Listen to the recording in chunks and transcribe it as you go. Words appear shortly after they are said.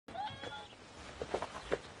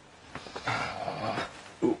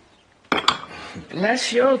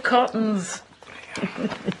Bless your cottons.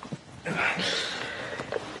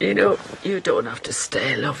 You know, you don't have to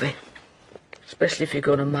stay, lovey. Especially if you're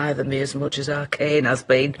going to mither me as much as our Cain has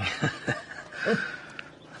been. I'm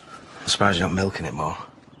surprised you're not milking it more.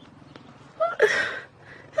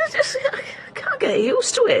 I can't get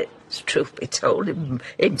used to it. Truth be told, him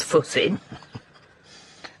fussing.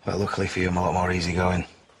 Well, luckily for you, I'm a lot more easygoing.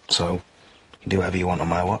 So, you can do whatever you want on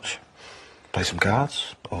my watch. Play some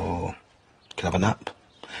cards, or you can have a nap.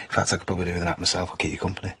 In fact, I could probably do with a nap myself. I'll keep you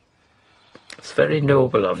company. It's very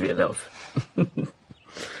noble of you, love.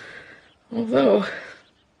 Although, I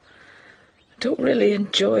don't really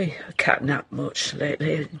enjoy a cat nap much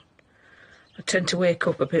lately. I tend to wake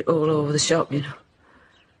up a bit all over the shop, you know.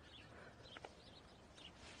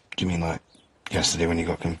 Do you mean like yesterday when you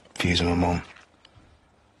got confused with my mum?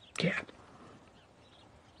 Yeah.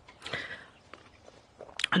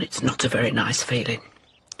 And it's not a very nice feeling.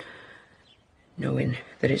 Knowing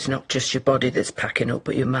that it's not just your body that's packing up,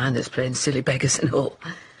 but your mind that's playing silly beggars and all.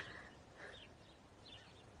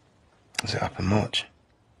 Does it happen much?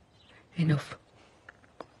 Enough.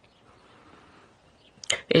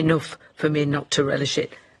 Enough for me not to relish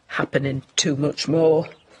it happening too much more.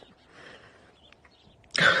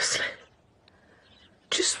 Honestly.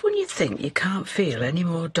 Just when you think you can't feel any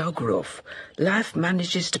more dog rough, life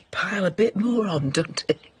manages to pile a bit more on, doesn't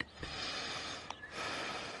it?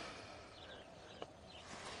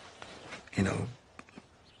 You know,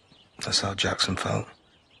 that's how Jackson felt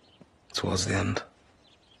towards the end.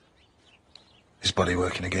 His body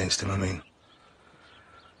working against him, I mean.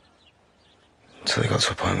 Until he got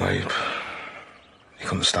to a point where he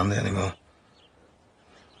couldn't stand it anymore.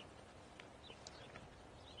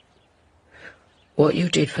 What you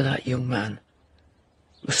did for that young man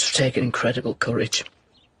must have taken incredible courage.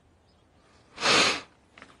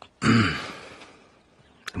 And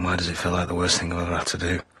why does it feel like the worst thing I've ever had to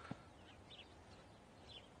do?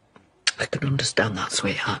 I can understand that,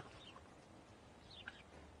 sweetheart.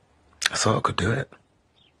 I thought I could do it.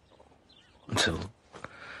 Until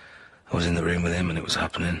I was in the room with him and it was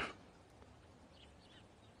happening.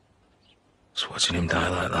 Just watching him die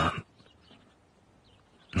like that.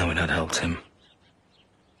 Knowing I'd helped him.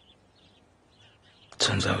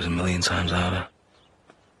 Turns out it was a million times harder.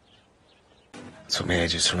 It took me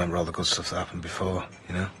ages to remember all the good stuff that happened before,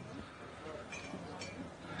 you know?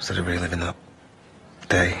 Instead of reliving that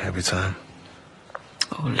day every time.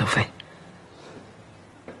 Oh, lovey.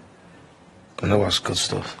 I know what's good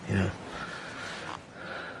stuff, you know.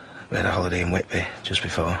 We had a holiday in Whitby just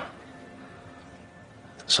before.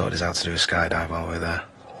 Sorted us out to do a skydive while we were there.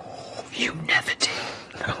 You never did.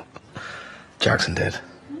 No. Jackson did.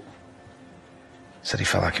 Said he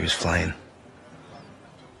felt like he was flying.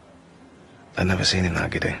 I'd never seen him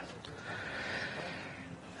that giddy.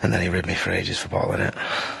 And then he ribbed me for ages for bottling it.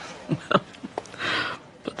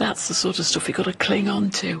 But that's the sort of stuff you've got to cling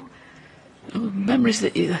on to. Memories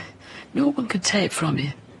that no one can take from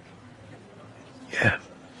you. Yeah.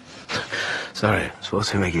 Sorry, I'm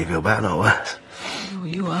supposed to make you feel better, not worse. Oh,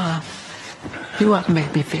 you are. You have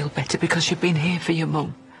made me feel better because you've been here for your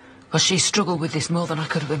mum. Because she struggled with this more than I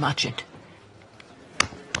could have imagined.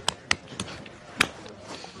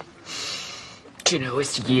 Do you know,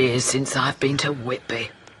 it's years since I've been to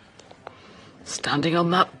Whitby. Standing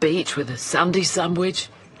on that beach with a sandy sandwich.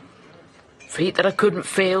 Feet that I couldn't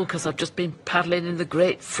feel because I've just been paddling in the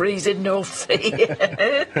great freezing North Sea.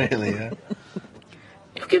 Really, yeah?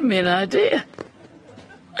 You've given me an idea.